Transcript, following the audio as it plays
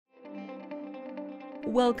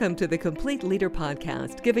Welcome to the Complete Leader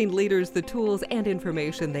Podcast, giving leaders the tools and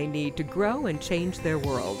information they need to grow and change their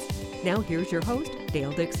worlds. Now here's your host,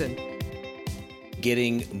 Dale Dixon.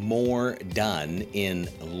 Getting more done in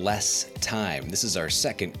less time. This is our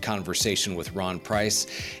second conversation with Ron Price.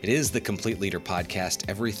 It is the Complete Leader Podcast,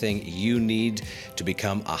 everything you need to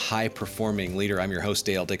become a high-performing leader. I'm your host,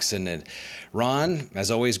 Dale Dixon. And Ron, as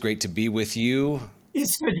always, great to be with you.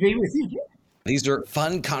 It's good to be with you. These are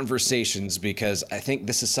fun conversations because I think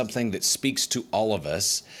this is something that speaks to all of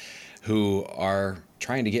us who are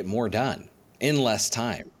trying to get more done in less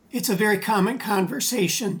time. It's a very common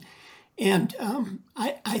conversation. And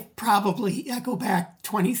I go back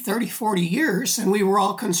 20, 30, 40 years, and we were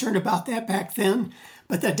all concerned about that back then.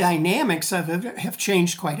 But the dynamics of it have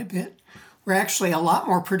changed quite a bit. We're actually a lot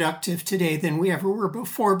more productive today than we ever were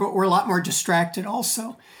before, but we're a lot more distracted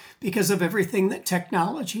also because of everything that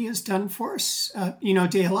technology has done for us.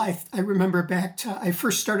 Dale, I remember back to, I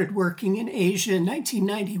first started working in Asia in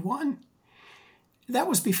 1991. That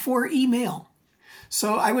was before email.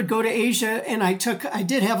 So I would go to Asia and I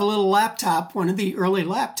did have a little laptop, one of the early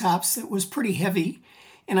laptops that was pretty heavy.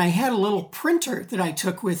 And I had a little printer that I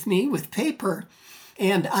took with me with paper.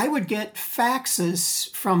 And I would get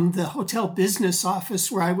faxes from the hotel business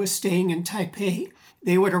office where I was staying in Taipei.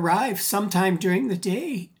 They would arrive sometime during the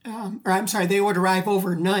day, they would arrive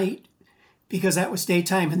overnight because that was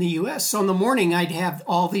daytime in the U.S. So in the morning, I'd have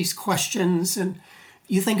all these questions, and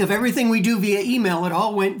you think of everything we do via email, it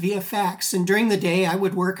all went via fax. And during the day, I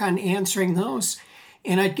would work on answering those,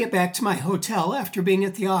 and I'd get back to my hotel after being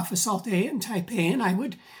at the office all day in Taipei, and I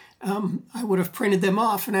would have printed them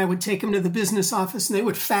off, and I would take them to the business office, and they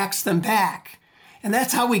would fax them back. And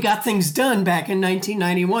that's how we got things done back in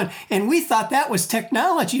 1991. And we thought that was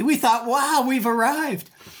technology. We thought, wow, we've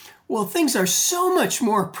arrived. Well, things are so much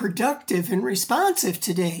more productive and responsive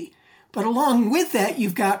today. But along with that,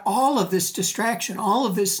 you've got all of this distraction, all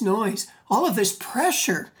of this noise, all of this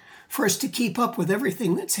pressure for us to keep up with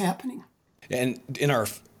everything that's happening. And in our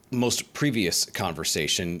most previous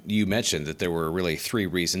conversation, you mentioned that there were really three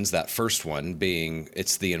reasons. That first one being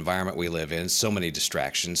it's the environment we live in, so many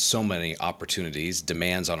distractions, so many opportunities,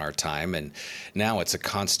 demands on our time. And now it's a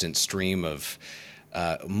constant stream of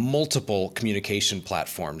multiple communication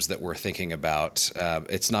platforms that we're thinking about.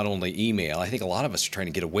 It's not only email. I think a lot of us are trying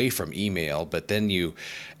to get away from email, but then you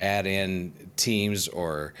add in Teams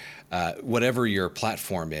or whatever your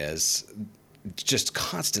platform is, just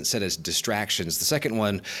constant set of distractions. The second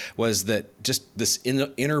one was that just this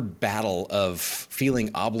inner battle of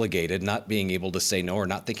feeling obligated, not being able to say no or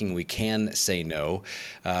not thinking we can say no,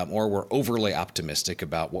 or we're overly optimistic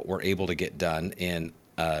about what we're able to get done in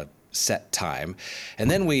a set time.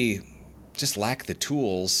 And then we just lack the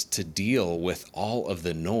tools to deal with all of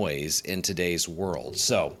the noise in today's world.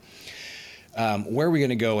 So where are we going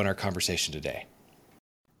to go in our conversation today?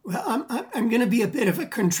 Well, I'm going to be a bit of a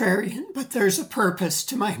contrarian, but there's a purpose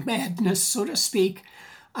to my madness, so to speak.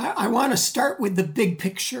 I want to start with the big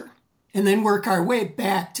picture and then work our way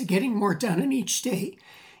back to getting more done in each day.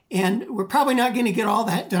 And we're probably not going to get all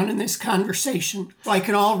that done in this conversation. I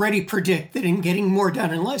can already predict that in getting more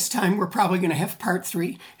done in less time, we're probably going to have part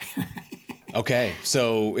 3. Okay,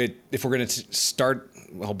 so if we're going to start,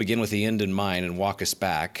 I'll begin with the end in mind and walk us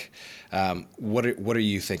back. What are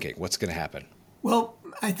you thinking? What's going to happen? Well,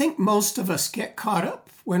 I think most of us get caught up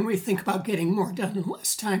when we think about getting more done in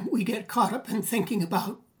less time. We get caught up in thinking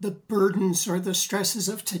about the burdens or the stresses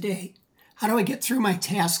of today. How do I get through my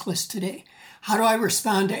task list today? How do I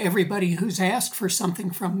respond to everybody who's asked for something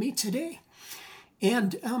from me today?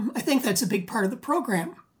 And I think that's a big part of the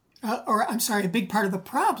program, a big part of the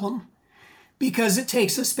problem, because it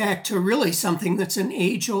takes us back to really something that's an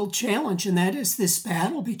age-old challenge, and that is this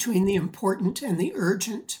battle between the important and the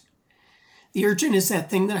urgent. The urgent is that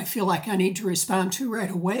thing that I feel like I need to respond to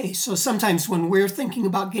right away. So sometimes when we're thinking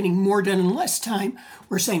about getting more done in less time,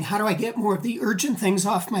 we're saying, how do I get more of the urgent things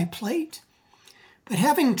off my plate? But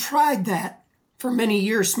having tried that for many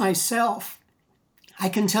years myself, I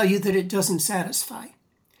can tell you that it doesn't satisfy.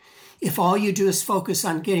 If all you do is focus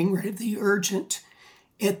on getting rid of the urgent,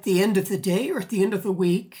 at the end of the day or at the end of the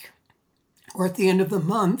week or at the end of the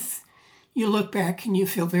month, you look back and you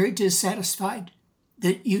feel very dissatisfied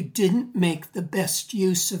that you didn't make the best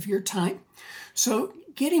use of your time. So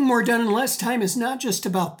getting more done in less time is not just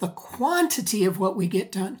about the quantity of what we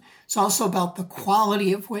get done. It's also about the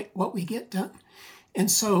quality of what we get done. And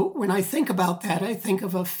so when I think about that, I think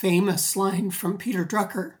of a famous line from Peter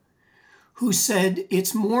Drucker, who said,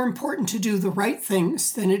 it's more important to do the right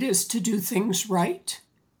things than it is to do things right.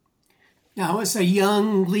 Now, as a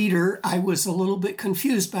young leader, I was a little bit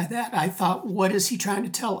confused by that. I thought, what is he trying to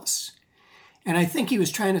tell us? And I think he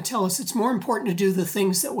was trying to tell us it's more important to do the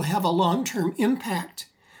things that will have a long-term impact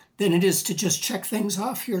than it is to just check things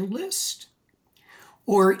off your list.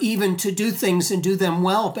 Or even to do things and do them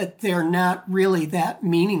well, but they're not really that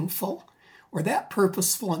meaningful or that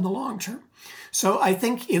purposeful in the long term. So I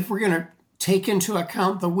think if we're going to take into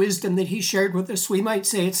account the wisdom that he shared with us, we might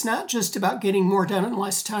say it's not just about getting more done in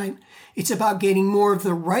less time. It's about getting more of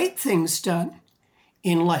the right things done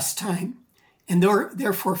in less time, and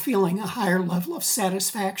therefore feeling a higher level of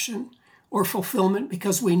satisfaction or fulfillment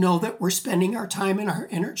because we know that we're spending our time and our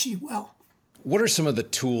energy well. What are some of the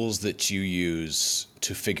tools that you use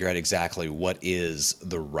to figure out exactly what is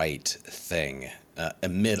the right thing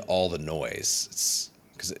amid all the noise?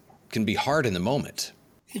 Because it can be hard in the moment.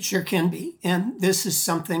 It sure can be. And this is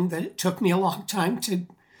something that it took me a long time to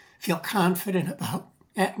feel confident about.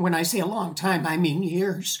 When I say a long time, I mean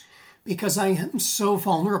years, because I am so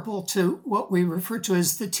vulnerable to what we refer to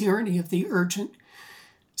as the tyranny of the urgent.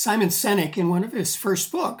 Simon Sinek, in one of his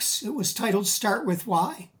first books, it was titled Start With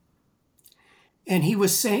Why. And he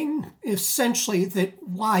was saying essentially that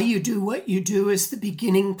why you do what you do is the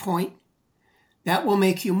beginning point. That will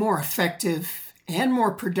make you more effective and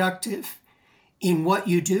more productive in what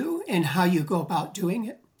you do and how you go about doing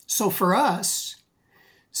it. So for us,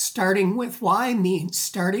 starting with why means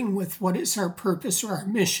starting with what is our purpose or our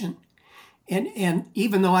mission. And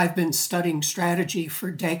even though I've been studying strategy for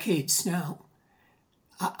decades now,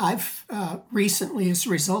 I've recently, as a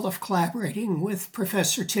result of collaborating with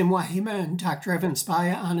Professor Tim Wahima and Dr. Evans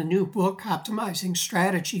Baya on a new book, Optimizing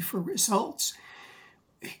Strategy for Results,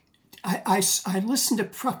 I listened to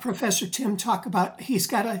Professor Tim talk about he's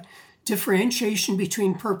got a differentiation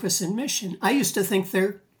between purpose and mission. I used to think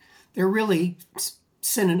they're really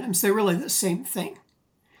synonyms. They're really the same thing.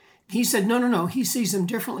 He said, no, he sees them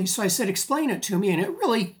differently. So I said, explain it to me. And it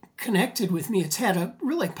really connected with me. It's had a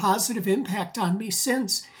really positive impact on me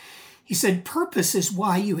since. He said, purpose is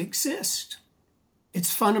why you exist.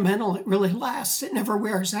 It's fundamental. It really lasts. It never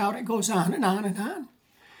wears out. It goes on and on and on.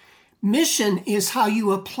 Mission is how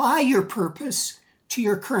you apply your purpose to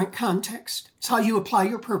your current context. It's how you apply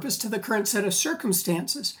your purpose to the current set of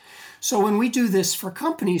circumstances. So when we do this for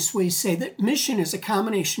companies, we say that mission is a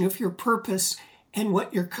combination of your purpose and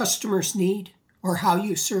what your customers need or how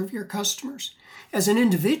you serve your customers. As an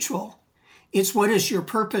individual, it's what is your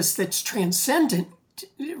purpose that's transcendent,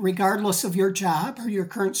 regardless of your job or your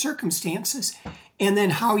current circumstances, and then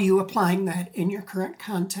how are you applying that in your current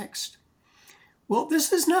context. Well,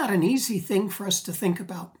 this is not an easy thing for us to think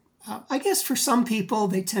about. I guess for some people,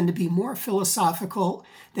 they tend to be more philosophical.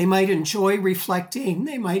 They might enjoy reflecting.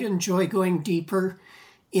 They might enjoy going deeper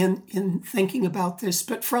in thinking about this.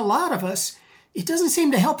 But for a lot of us, it doesn't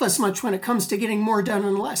seem to help us much when it comes to getting more done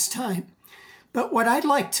in less time. But what I'd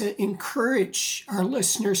like to encourage our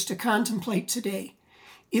listeners to contemplate today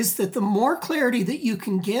is that the more clarity that you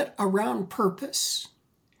can get around purpose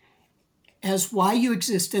as why you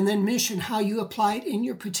exist and then mission, how you apply it in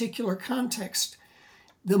your particular context,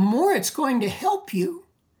 the more it's going to help you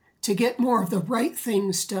to get more of the right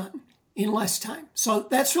things done in less time. So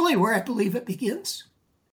that's really where I believe it begins.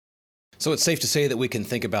 So it's safe to say that we can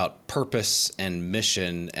think about purpose and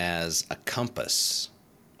mission as a compass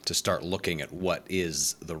to start looking at what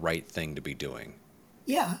is the right thing to be doing.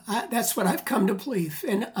 Yeah, that's what I've come to believe.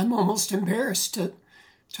 And I'm almost embarrassed to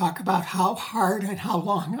talk about how hard and how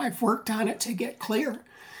long I've worked on it to get clear.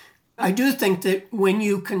 I do think that when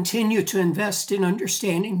you continue to invest in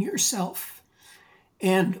understanding yourself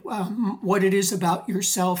and what it is about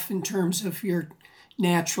yourself in terms of your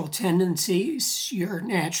natural tendencies, your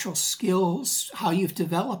natural skills, how you've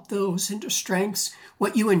developed those into strengths,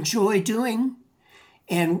 what you enjoy doing,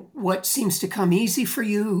 and what seems to come easy for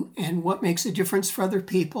you, and what makes a difference for other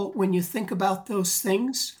people, when you think about those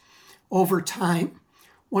things over time,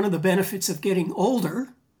 one of the benefits of getting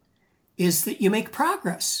older is that you make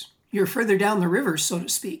progress. You're further down the river, so to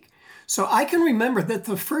speak. So I can remember that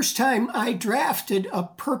the first time I drafted a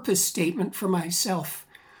purpose statement for myself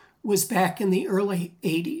was back in the early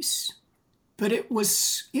 80s. But it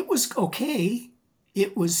was okay.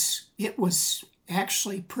 It was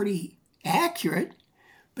actually pretty accurate,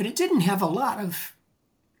 but it didn't have a lot of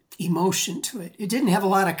emotion to it. It didn't have a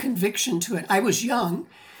lot of conviction to it. I was young,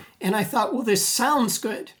 and I thought, well, this sounds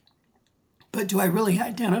good, but do I really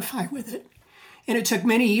identify with it? And it took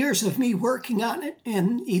many years of me working on it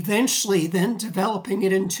and eventually then developing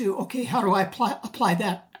it into, okay, how do I apply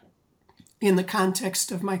that in the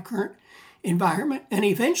context of my current environment? And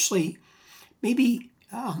eventually, maybe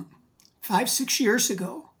 5-6 years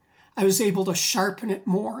ago, I was able to sharpen it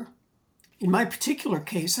more. In my particular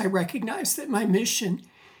case, I recognized that my mission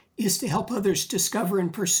is to help others discover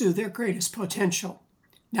and pursue their greatest potential.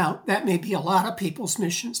 Now, that may be a lot of people's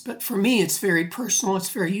missions, but for me, it's very personal. It's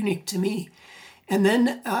very unique to me. And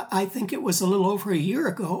then I think it was a little over a year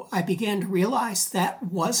ago, I began to realize that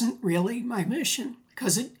wasn't really my mission,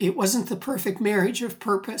 because it wasn't the perfect marriage of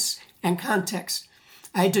purpose and context.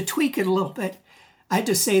 I had to tweak it a little bit. I had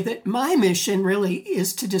to say that my mission really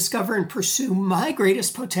is to discover and pursue my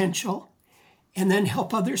greatest potential and then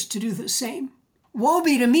help others to do the same. Woe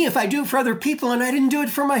be to me if I do it for other people and I didn't do it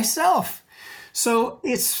for myself. So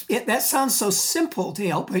that sounds so simple,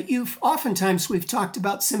 Dale, but oftentimes we've talked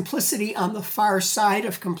about simplicity on the far side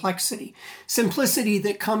of complexity, simplicity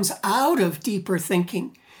that comes out of deeper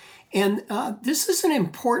thinking. And this is an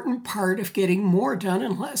important part of getting more done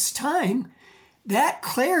in less time. That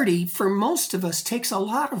clarity for most of us takes a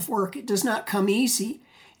lot of work. It does not come easy.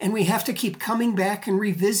 And we have to keep coming back and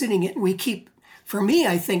revisiting it. And for me,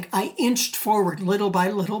 I think I inched forward little by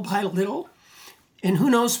little by little. And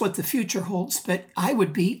who knows what the future holds, but I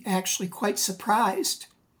would be actually quite surprised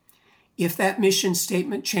if that mission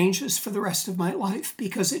statement changes for the rest of my life,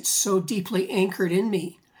 because it's so deeply anchored in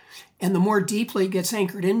me. And the more deeply it gets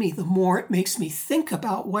anchored in me, the more it makes me think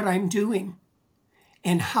about what I'm doing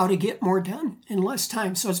and how to get more done in less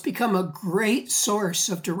time. So it's become a great source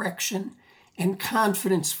of direction and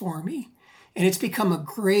confidence for me. And it's become a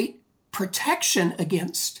great protection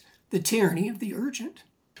against the tyranny of the urgent.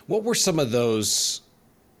 What were some of those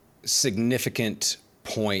significant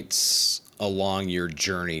points along your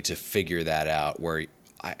journey to figure that out, where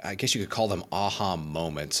I guess you could call them aha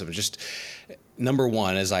moments of just, number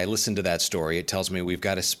one, as I listen to that story, it tells me we've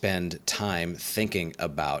got to spend time thinking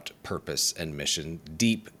about purpose and mission,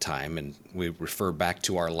 deep time. And we refer back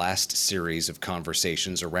to our last series of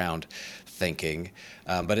conversations around thinking,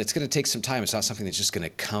 but it's going to take some time. It's not something that's just going to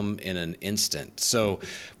come in an instant. So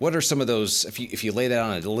what are some of those, if you lay that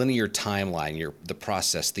on a linear timeline, the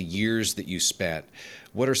process, the years that you spent,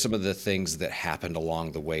 what are some of the things that happened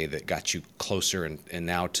along the way that got you closer and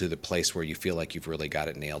now to the place where you feel like you've really got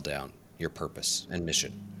it nailed down, your purpose and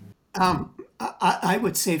mission? I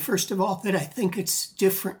would say, first of all, that I think it's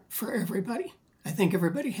different for everybody. I think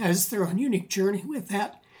everybody has their own unique journey with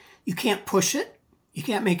that. You can't push it. You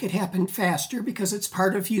can't make it happen faster, because it's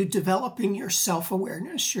part of you developing your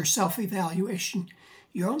self-awareness, your self-evaluation,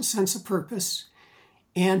 your own sense of purpose,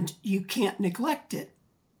 and you can't neglect it.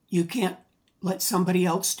 You can't let somebody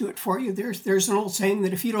else do it for you. There's an old saying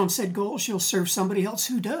that if you don't set goals, you'll serve somebody else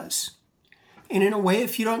who does. And in a way,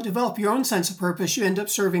 if you don't develop your own sense of purpose, you end up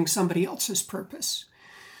serving somebody else's purpose.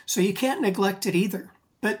 So you can't neglect it either.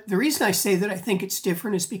 But the reason I say that I think it's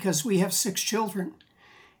different is because we have 6 children.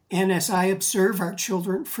 And as I observe our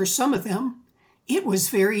children, for some of them, it was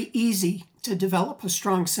very easy to develop a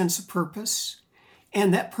strong sense of purpose.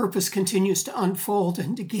 And that purpose continues to unfold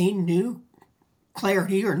and to gain new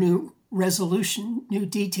clarity or new resolution, new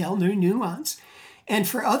detail, new nuance. And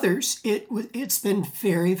for others, it's been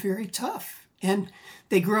very, very tough. And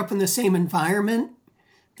they grew up in the same environment.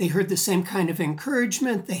 They heard the same kind of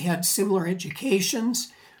encouragement. They had similar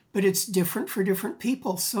educations. But it's different for different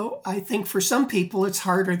people. So I think for some people it's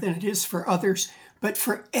harder than it is for others. But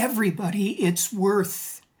for everybody, it's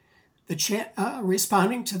worth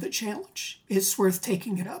responding to the challenge. It's worth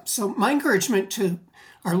taking it up. So my encouragement to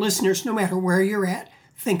our listeners, no matter where you're at,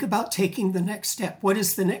 think about taking the next step. What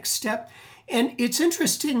is the next step? And it's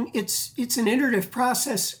interesting. It's an iterative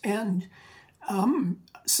process, and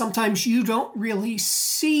sometimes you don't really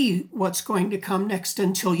see what's going to come next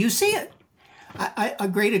until you see it. A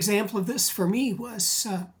great example of this for me was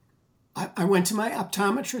I went to my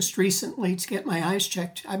optometrist recently to get my eyes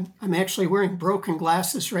checked. I'm actually wearing broken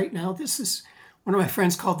glasses right now. This is one of my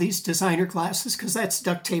friends called these designer glasses because that's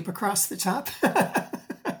duct tape across the top.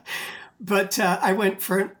 But I went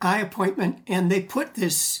for an eye appointment, and they put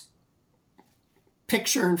this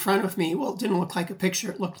picture in front of me. Well, it didn't look like a picture.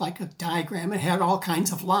 It looked like a diagram. It had all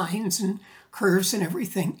kinds of lines and curves and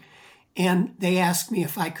everything. And they asked me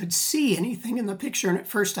if I could see anything in the picture. And at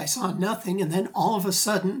first I saw nothing. And then all of a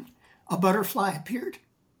sudden, a butterfly appeared.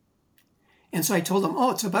 And so I told them,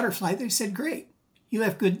 oh, it's a butterfly. They said, great. You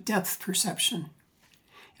have good depth perception.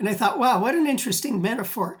 And I thought, wow, what an interesting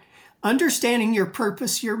metaphor. Understanding your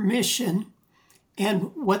purpose, your mission,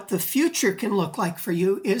 and what the future can look like for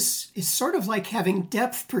you is sort of like having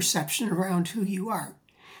depth perception around who you are.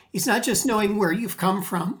 It's not just knowing where you've come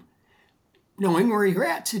from, knowing where you're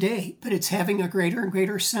at today, but it's having a greater and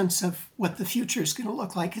greater sense of what the future is going to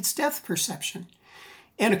look like. It's depth perception.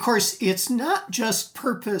 And of course, it's not just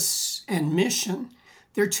purpose and mission.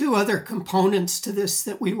 There are 2 other components to this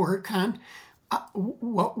that we work on.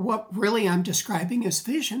 What really I'm describing is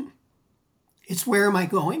vision. It's where am I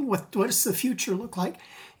going? What does the future look like?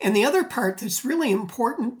 And the other part that's really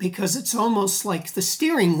important, because it's almost like the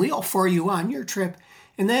steering wheel for you on your trip,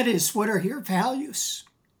 and that is, what are your values?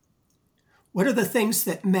 What are the things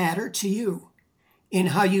that matter to you in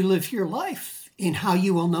how you live your life, in how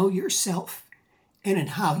you will know yourself, and in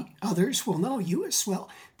how others will know you as well?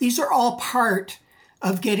 These are all part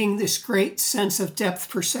of getting this great sense of depth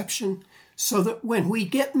perception, so that when we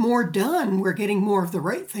get more done, we're getting more of the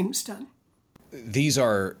right things done. These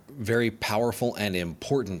are very powerful and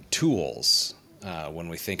important tools when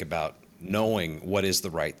we think about knowing what is the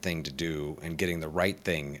right thing to do and getting the right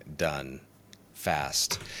thing done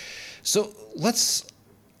fast. So let's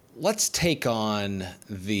take on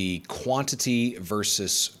the quantity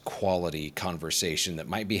versus quality conversation that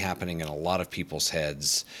might be happening in a lot of people's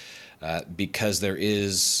heads because there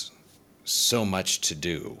is so much to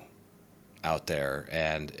do out there,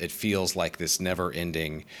 and it feels like this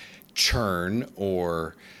never-ending churn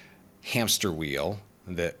or hamster wheel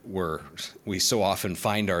that we so often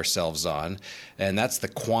find ourselves on, and that's the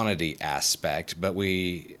quantity aspect. But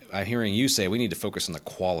I'm hearing you say we need to focus on the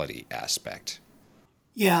quality aspect.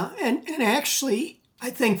 Yeah, and actually, I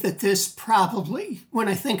think that this probably, when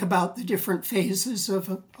I think about the different phases of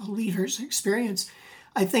a leader's experience,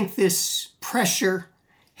 I think this pressure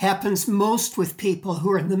happens most with people who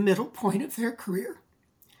are in the middle point of their career.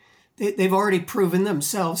 They've already proven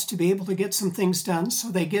themselves to be able to get some things done, so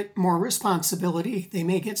they get more responsibility. They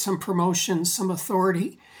may get some promotions, some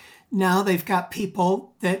authority. Now they've got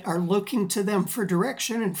people that are looking to them for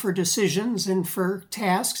direction and for decisions and for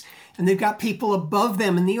tasks, and they've got people above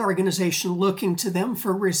them in the organization looking to them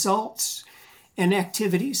for results and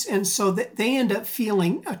activities. And so that they end up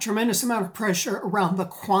feeling a tremendous amount of pressure around the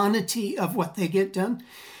quantity of what they get done.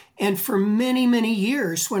 And for many, many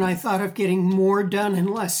years, when I thought of getting more done in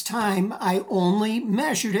less time, I only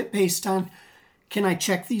measured it based on, can I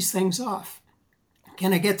check these things off?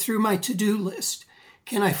 Can I get through my to-do list?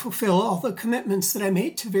 Can I fulfill all the commitments that I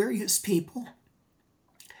made to various people?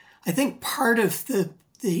 I think part of the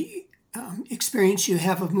experience you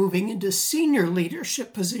have of moving into senior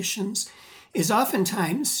leadership positions is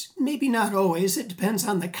oftentimes, maybe not always, it depends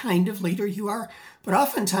on the kind of leader you are, but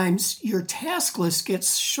oftentimes your task list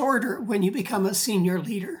gets shorter when you become a senior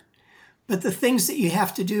leader. But the things that you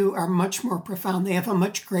have to do are much more profound. They have a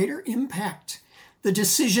much greater impact. The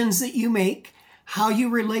decisions that you make, how you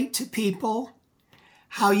relate to people,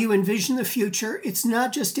 how you envision the future, it's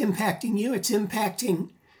not just impacting you, it's impacting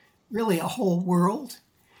really a whole world.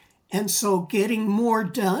 And so getting more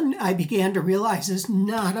done, I began to realize, is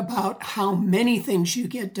not about how many things you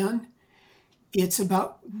get done. It's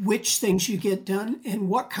about which things you get done and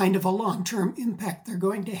what kind of a long-term impact they're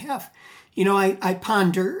going to have. You know, I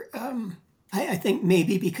ponder, I think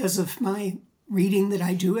maybe because of my reading that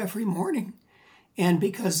I do every morning and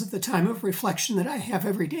because of the time of reflection that I have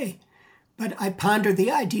every day, but I ponder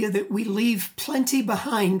the idea that we leave plenty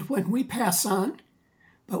behind when we pass on,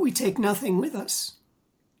 but we take nothing with us.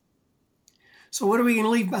 So what are we going to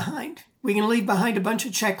leave behind? We're going to leave behind a bunch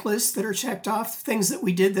of checklists that are checked off, things that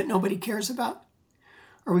we did that nobody cares about?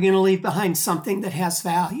 Are we going to leave behind something that has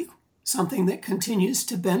value, something that continues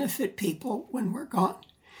to benefit people when we're gone?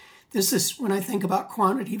 This is, when I think about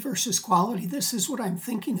quantity versus quality, this is what I'm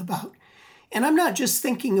thinking about. And I'm not just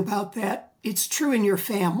thinking about that. It's true in your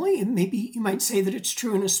family, and maybe you might say that it's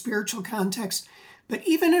true in a spiritual context. But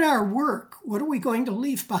even in our work, what are we going to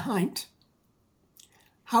leave behind?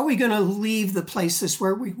 How are we going to leave the places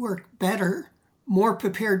where we work better, more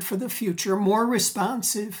prepared for the future, more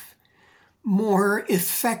responsive, more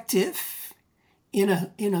effective in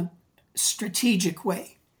a strategic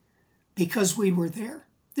way because we were there?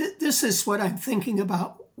 This is what I'm thinking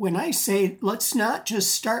about when I say, let's not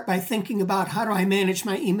just start by thinking about how do I manage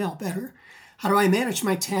my email better? How do I manage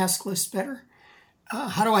my task list better?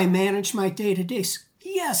 How do I manage my day-to-days?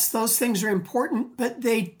 Yes, those things are important, but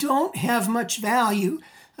they don't have much value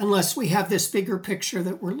unless we have this bigger picture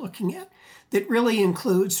that we're looking at that really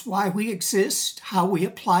includes why we exist, how we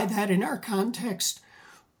apply that in our context,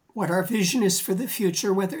 what our vision is for the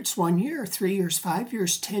future, whether it's 1 year, 3 years, 5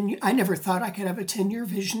 years, 10 years. I never thought I could have a 10-year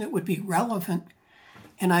vision that would be relevant.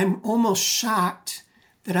 And I'm almost shocked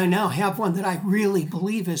that I now have one that I really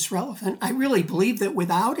believe is relevant. I really believe that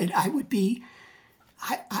without it, I would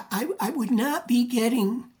not be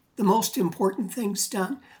getting the most important things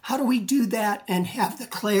done. How do we do that and have the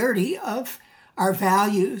clarity of our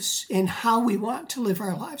values and how we want to live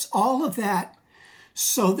our lives? All of that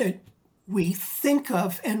so that we think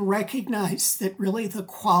of and recognize that really the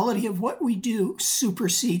quality of what we do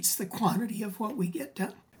supersedes the quantity of what we get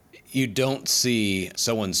done. You don't see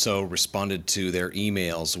so-and-so responded to their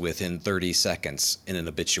emails within 30 seconds in an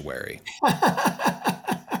obituary.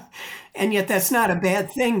 And yet that's not a bad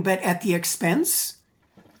thing, but at the expense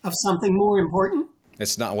of something more important.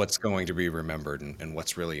 It's not what's going to be remembered and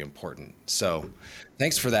what's really important. So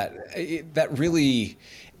thanks for that. That really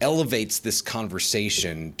elevates this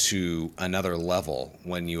conversation to another level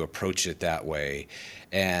when you approach it that way,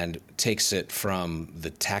 and takes it from the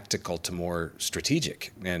tactical to more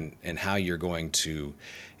strategic and how you're going to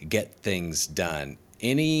get things done.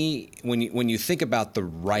 When you think about the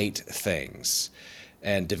right things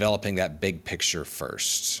and developing that big picture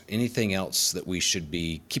first, anything else that we should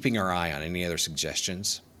be keeping our eye on? Any other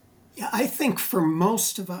suggestions? Yeah, I think for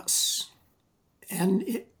most of us,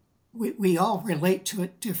 and we all relate to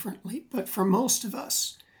it differently, but for most of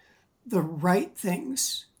us, the right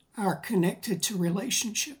things are connected to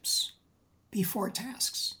relationships before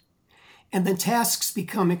tasks. And the tasks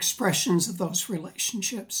become expressions of those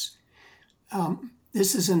relationships.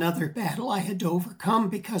 This is another battle I had to overcome,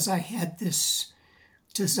 because I had this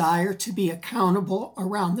desire to be accountable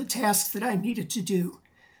around the tasks that I needed to do,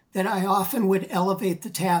 that I often would elevate the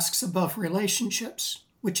tasks above relationships,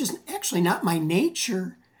 which is actually not my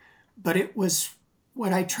nature, but it was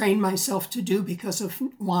what I trained myself to do because of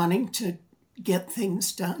wanting to get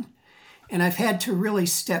things done. And I've had to really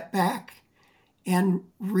step back and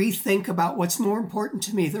rethink about what's more important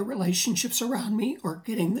to me, the relationships around me or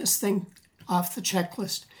getting this thing off the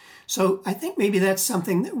checklist. So I think maybe that's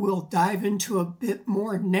something that we'll dive into a bit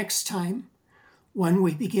more next time when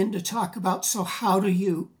we begin to talk about, so how do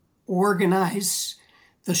you organize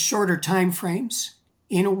the shorter time frames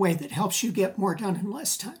in a way that helps you get more done in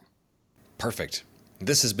less time? Perfect.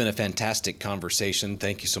 This has been a fantastic conversation.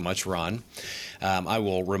 Thank you so much, Ron. I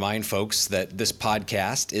will remind folks that this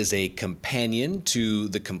podcast is a companion to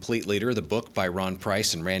The Complete Leader, the book by Ron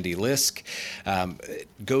Price and Randy Lisk.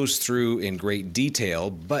 It goes through in great detail,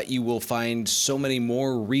 but you will find so many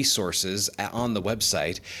more resources on the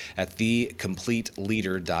website at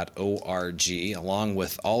thecompleteleader.org, along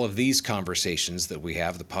with all of these conversations that we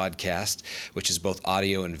have, the podcast, which is both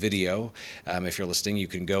audio and video. If you're listening, you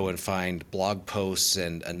can go and find blog posts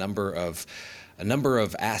and a number of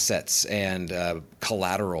assets and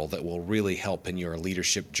collateral that will really help in your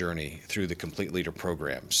leadership journey through the Complete Leader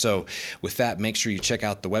program. So with that, make sure you check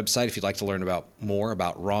out the website if you'd like to learn more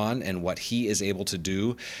about Ron and what he is able to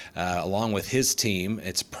do along with his team.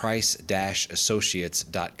 It's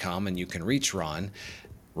price-associates.com, and you can reach Ron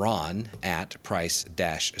at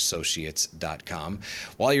price-associates.com.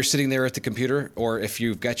 While you're sitting there at the computer, or if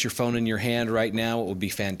you've got your phone in your hand right now, it would be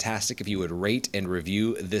fantastic if you would rate and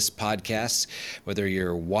review this podcast, whether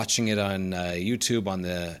you're watching it on YouTube on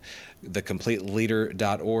the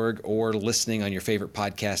thecompleteleader.org or listening on your favorite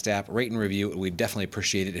podcast app. Rate and review. We'd definitely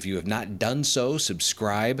appreciate it. If you have not done so,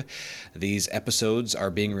 subscribe. These episodes are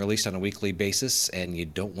being released on a weekly basis, and you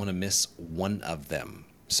don't want to miss one of them.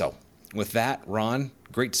 So with that, Ron,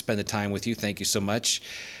 great to spend the time with you. Thank you so much.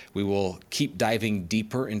 We will keep diving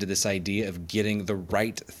deeper into this idea of getting the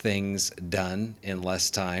right things done in less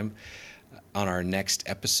time on our next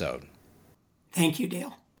episode. Thank you,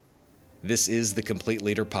 Dale. This is the Complete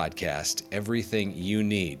Leader Podcast, everything you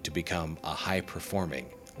need to become a high-performing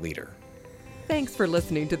leader. Thanks for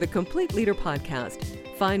listening to the Complete Leader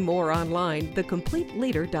Podcast. Find more online,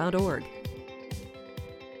 thecompleteleader.org.